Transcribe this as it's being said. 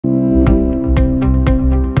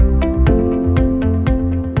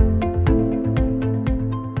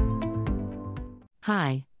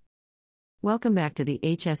Hi. Welcome back to the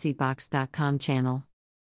HSEbox.com channel.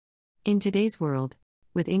 In today's world,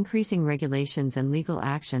 with increasing regulations and legal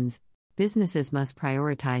actions, businesses must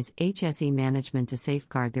prioritize HSE management to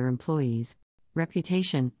safeguard their employees'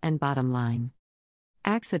 reputation and bottom line.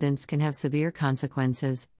 Accidents can have severe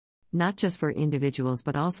consequences, not just for individuals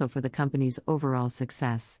but also for the company's overall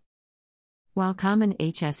success. While common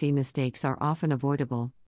HSE mistakes are often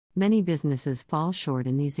avoidable, many businesses fall short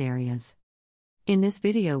in these areas. In this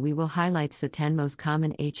video, we will highlight the 10 most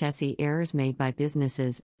common HSE errors made by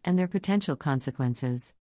businesses and their potential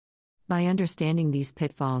consequences. By understanding these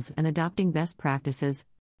pitfalls and adopting best practices,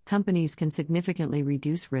 companies can significantly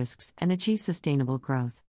reduce risks and achieve sustainable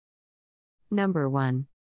growth. Number 1.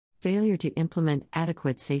 Failure to implement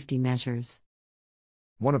adequate safety measures.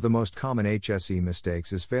 One of the most common HSE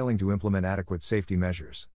mistakes is failing to implement adequate safety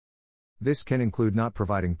measures. This can include not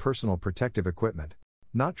providing personal protective equipment,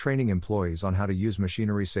 not training employees on how to use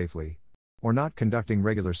machinery safely, or not conducting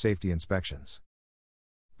regular safety inspections.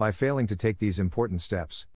 By failing to take these important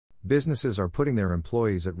steps, businesses are putting their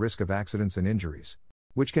employees at risk of accidents and injuries,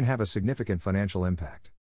 which can have a significant financial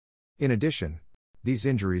impact. In addition, these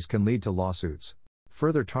injuries can lead to lawsuits,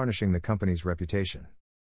 further tarnishing the company's reputation.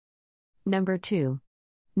 Number 2.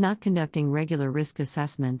 Not conducting regular risk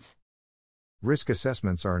assessments. Risk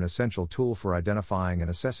assessments are an essential tool for identifying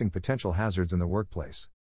and assessing potential hazards in the workplace.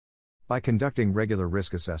 By conducting regular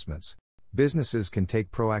risk assessments, businesses can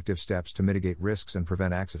take proactive steps to mitigate risks and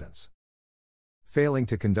prevent accidents. Failing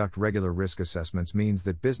to conduct regular risk assessments means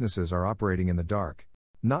that businesses are operating in the dark,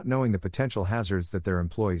 not knowing the potential hazards that their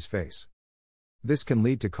employees face. This can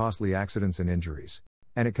lead to costly accidents and injuries,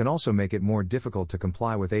 and it can also make it more difficult to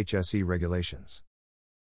comply with HSE regulations.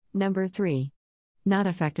 Number 3. Not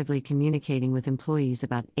effectively communicating with employees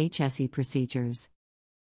about HSE procedures.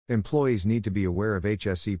 Employees need to be aware of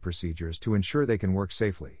HSE procedures to ensure they can work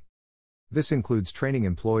safely. This includes training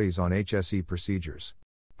employees on HSE procedures,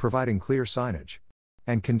 providing clear signage,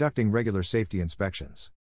 and conducting regular safety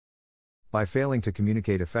inspections. By failing to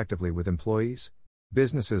communicate effectively with employees,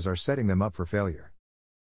 businesses are setting them up for failure.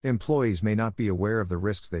 Employees may not be aware of the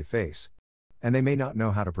risks they face, and they may not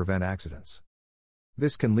know how to prevent accidents.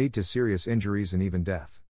 This can lead to serious injuries and even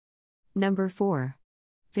death. Number 4.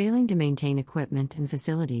 Failing to maintain equipment and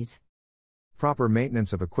facilities. Proper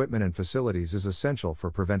maintenance of equipment and facilities is essential for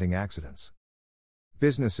preventing accidents.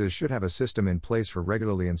 Businesses should have a system in place for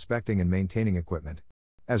regularly inspecting and maintaining equipment,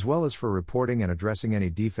 as well as for reporting and addressing any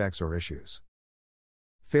defects or issues.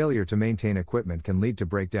 Failure to maintain equipment can lead to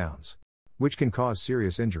breakdowns, which can cause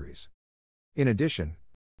serious injuries. In addition,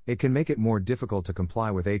 it can make it more difficult to comply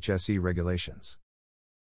with HSE regulations.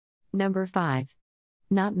 Number 5.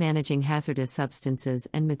 Not managing hazardous substances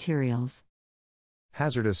and materials.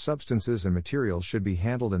 Hazardous substances and materials should be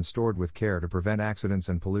handled and stored with care to prevent accidents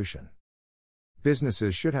and pollution.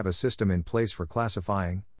 Businesses should have a system in place for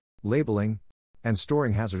classifying, labeling, and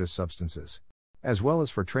storing hazardous substances, as well as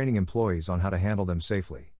for training employees on how to handle them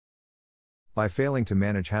safely. By failing to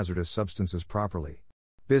manage hazardous substances properly,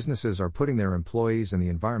 businesses are putting their employees and the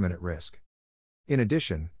environment at risk. In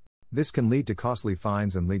addition, this can lead to costly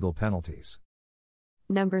fines and legal penalties.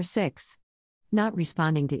 Number 6. Not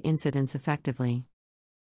responding to incidents effectively.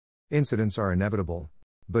 Incidents are inevitable,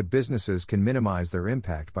 but businesses can minimize their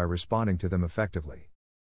impact by responding to them effectively.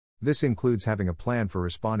 This includes having a plan for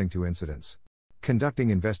responding to incidents, conducting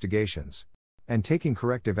investigations, and taking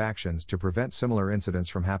corrective actions to prevent similar incidents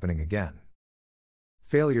from happening again.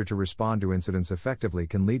 Failure to respond to incidents effectively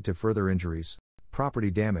can lead to further injuries, property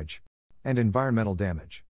damage, and environmental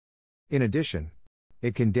damage. In addition,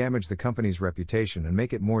 it can damage the company's reputation and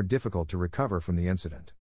make it more difficult to recover from the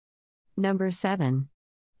incident. Number 7.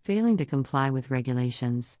 Failing to comply with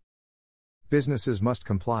regulations. Businesses must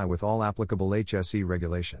comply with all applicable HSE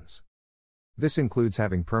regulations. This includes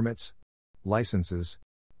having permits, licenses,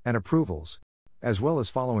 and approvals, as well as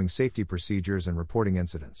following safety procedures and reporting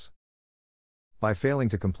incidents. By failing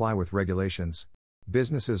to comply with regulations,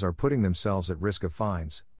 businesses are putting themselves at risk of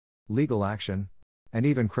fines, legal action, and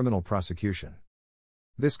even criminal prosecution.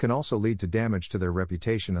 This can also lead to damage to their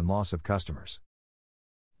reputation and loss of customers.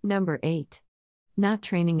 Number 8. Not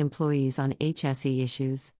training employees on HSE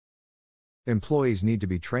issues. Employees need to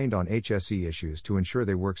be trained on HSE issues to ensure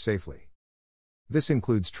they work safely. This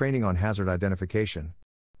includes training on hazard identification,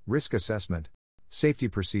 risk assessment, safety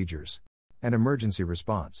procedures, and emergency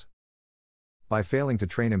response. By failing to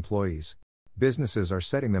train employees, businesses are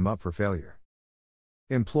setting them up for failure.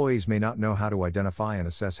 Employees may not know how to identify and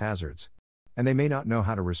assess hazards, and they may not know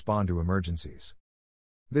how to respond to emergencies.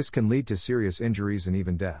 This can lead to serious injuries and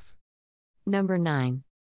even death. Number 9.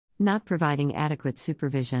 Not providing adequate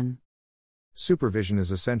supervision. Supervision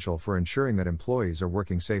is essential for ensuring that employees are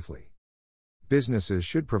working safely. Businesses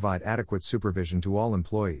should provide adequate supervision to all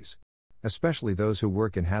employees, especially those who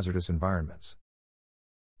work in hazardous environments.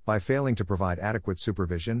 By failing to provide adequate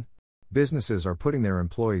supervision, businesses are putting their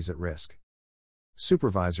employees at risk.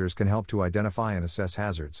 Supervisors can help to identify and assess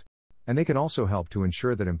hazards, and they can also help to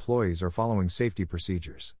ensure that employees are following safety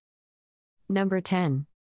procedures. Number 10.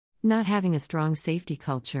 Not having a strong safety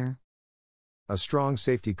culture. A strong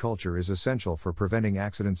safety culture is essential for preventing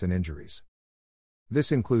accidents and injuries.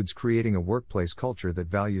 This includes creating a workplace culture that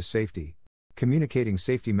values safety, communicating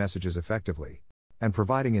safety messages effectively, and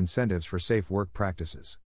providing incentives for safe work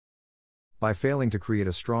practices. By failing to create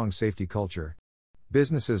a strong safety culture,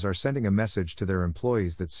 businesses are sending a message to their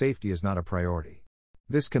employees that safety is not a priority.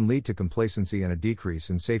 This can lead to complacency and a decrease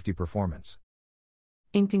in safety performance.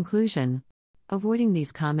 In conclusion, avoiding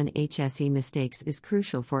these common HSE mistakes is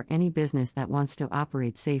crucial for any business that wants to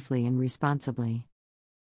operate safely and responsibly.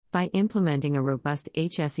 By implementing a robust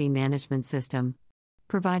HSE management system,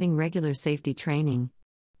 providing regular safety training,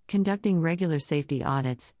 conducting regular safety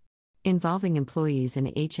audits, involving employees in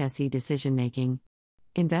HSE decision-making,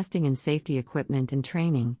 investing in safety equipment and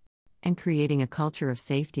training, and creating a culture of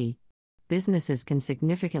safety, businesses can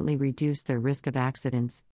significantly reduce their risk of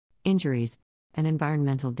accidents, injuries, and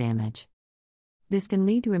environmental damage. This can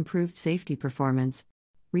lead to improved safety performance,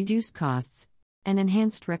 reduced costs, and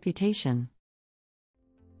enhanced reputation.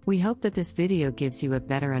 We hope that this video gives you a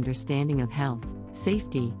better understanding of health,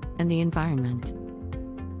 safety, and the environment.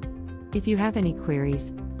 If you have any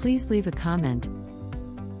queries, please leave a comment,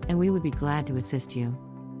 and we would be glad to assist you.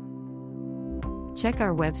 Check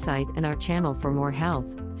our website and our channel for more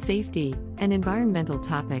health, safety, and environmental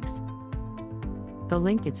topics. The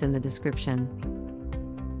link is in the description.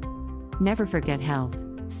 Never forget health,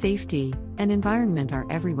 safety, and environment are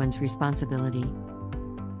everyone's responsibility.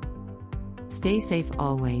 Stay safe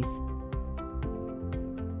always.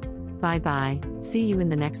 Bye-bye, see you in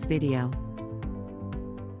the next video.